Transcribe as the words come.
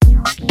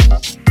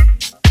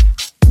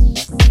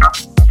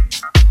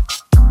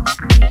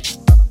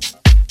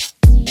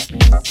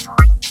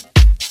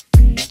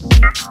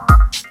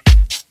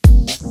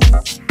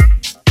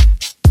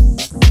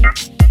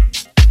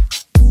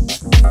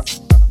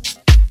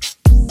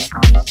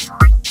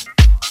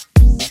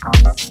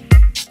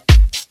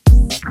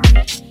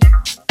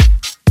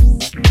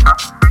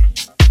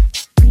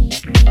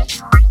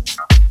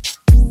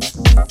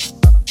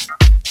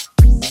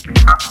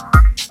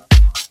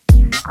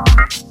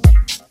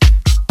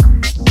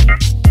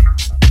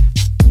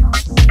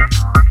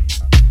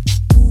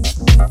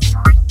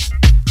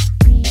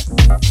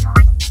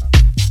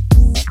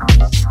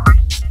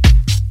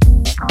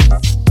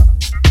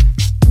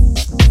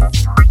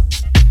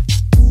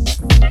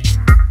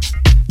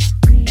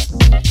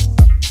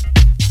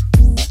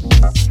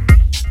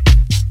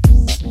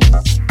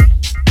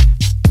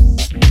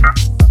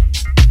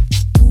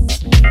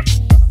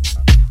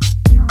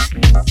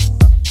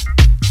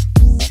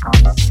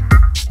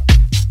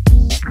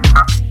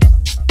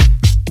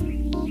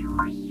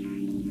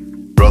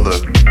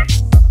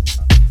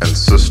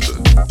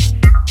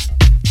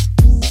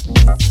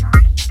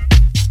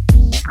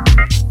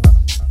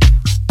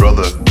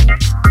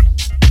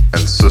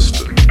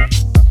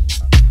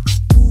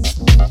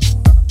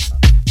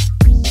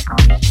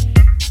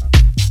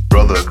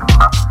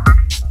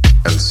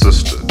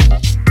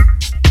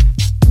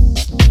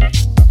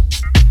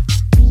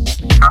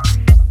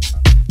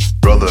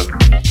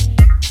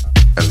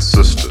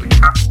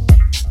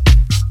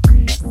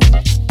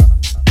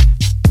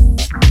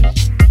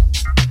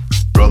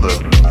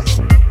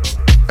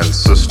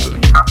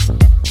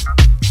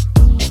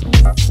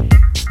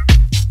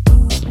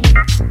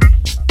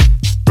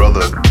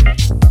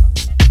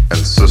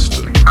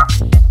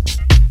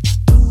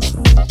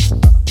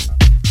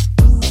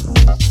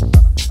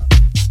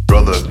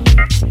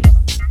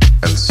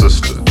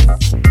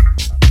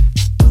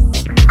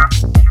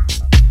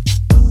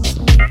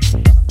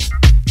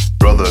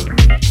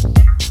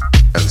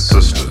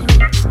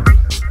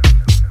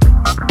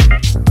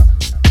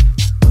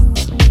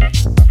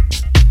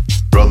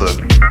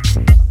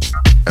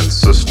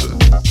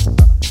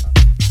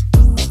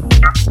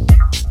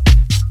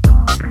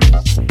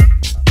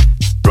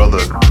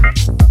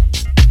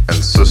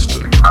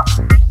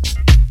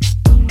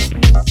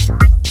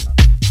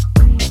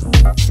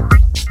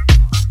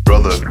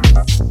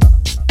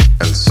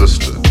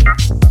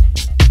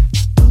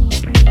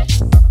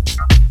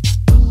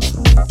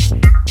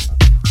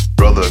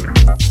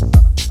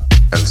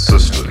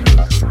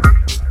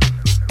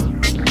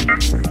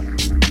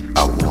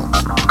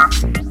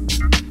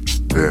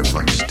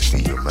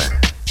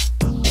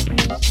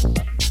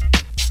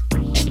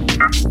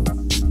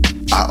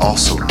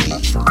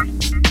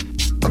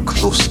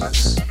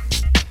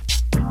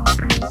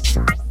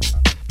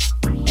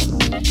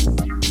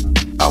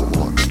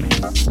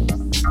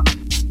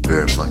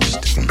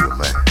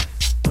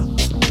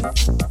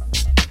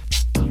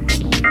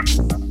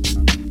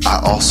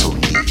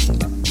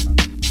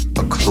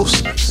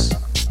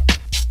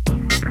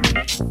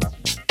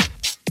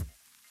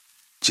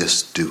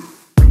Just do.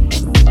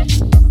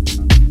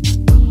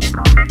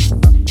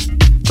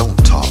 Don't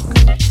talk.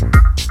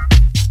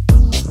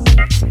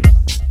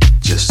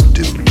 Just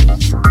do.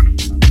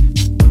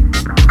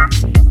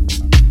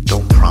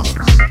 Don't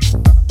promise.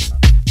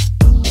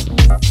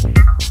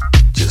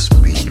 Just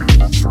be.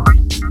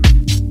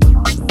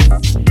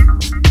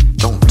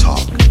 Don't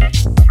talk.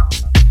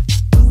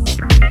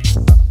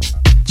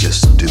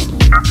 Just do.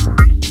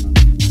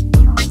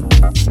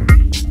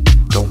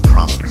 Don't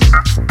promise.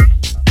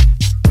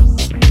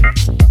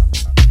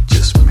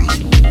 Just be.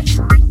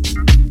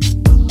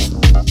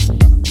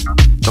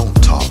 Don't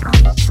talk.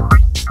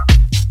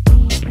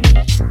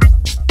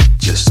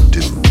 Just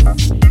do.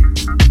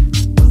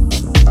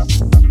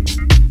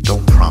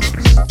 Don't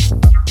promise.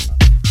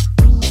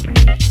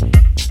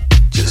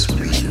 Just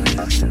be.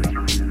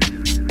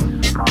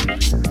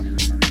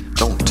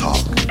 Don't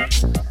talk.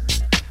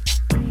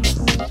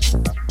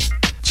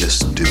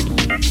 Just do.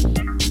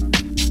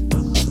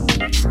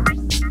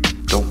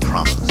 Don't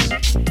promise.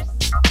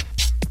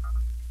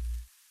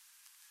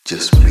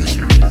 Just be.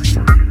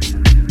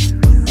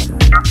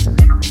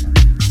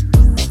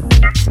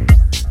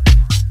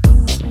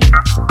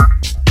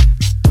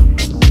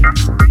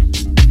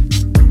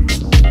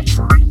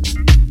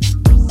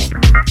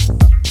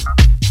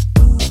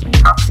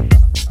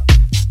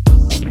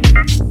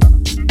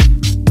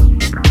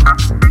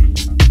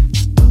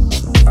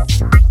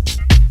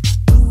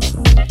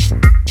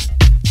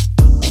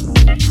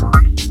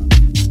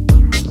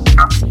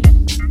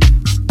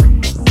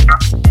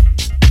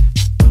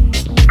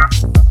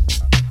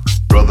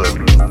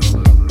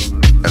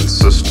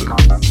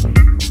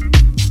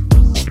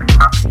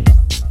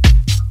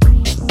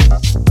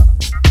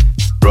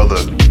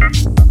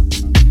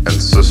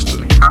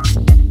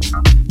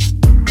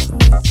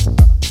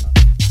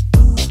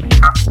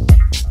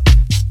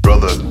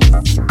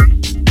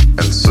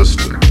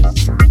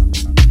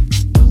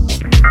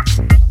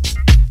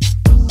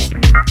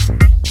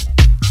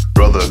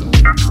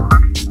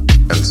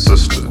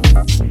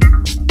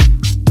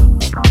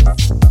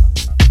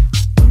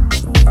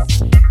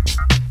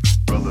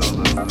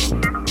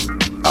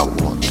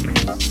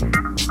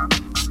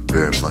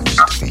 Very much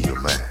to be your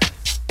man.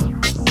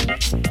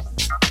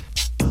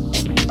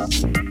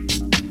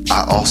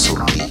 I also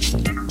need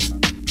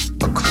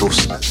a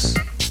closeness.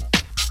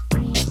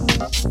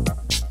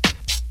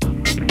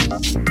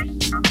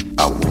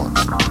 I want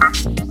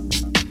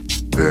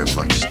very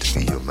much to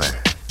be your man.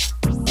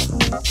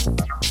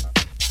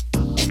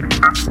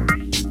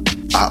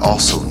 I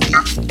also need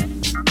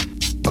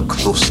a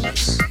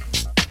closeness.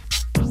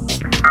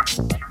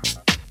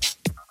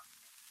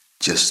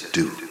 Just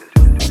do.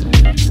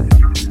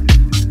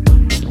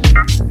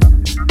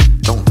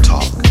 Don't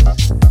talk.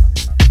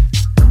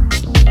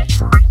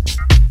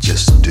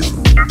 Just do.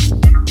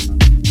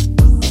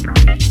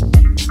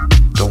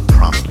 Don't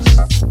promise.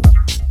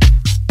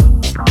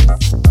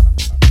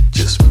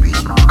 Just be.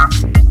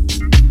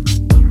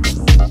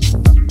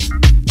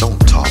 Don't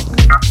talk.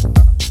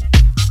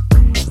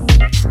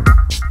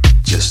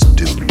 Just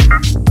do.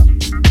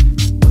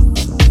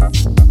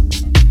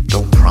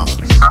 Don't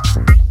promise.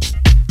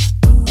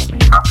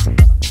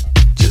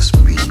 Just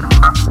be.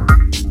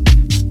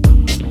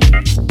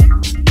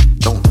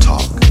 Don't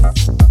talk.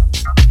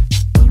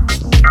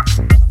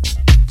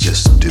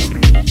 Just do.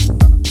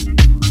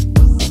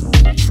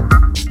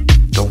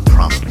 Don't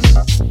promise.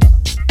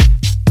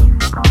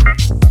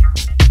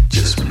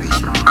 Just be.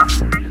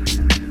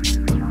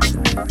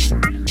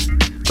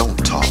 Don't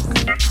talk.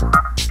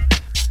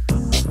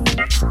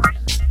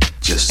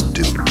 Just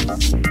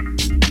do.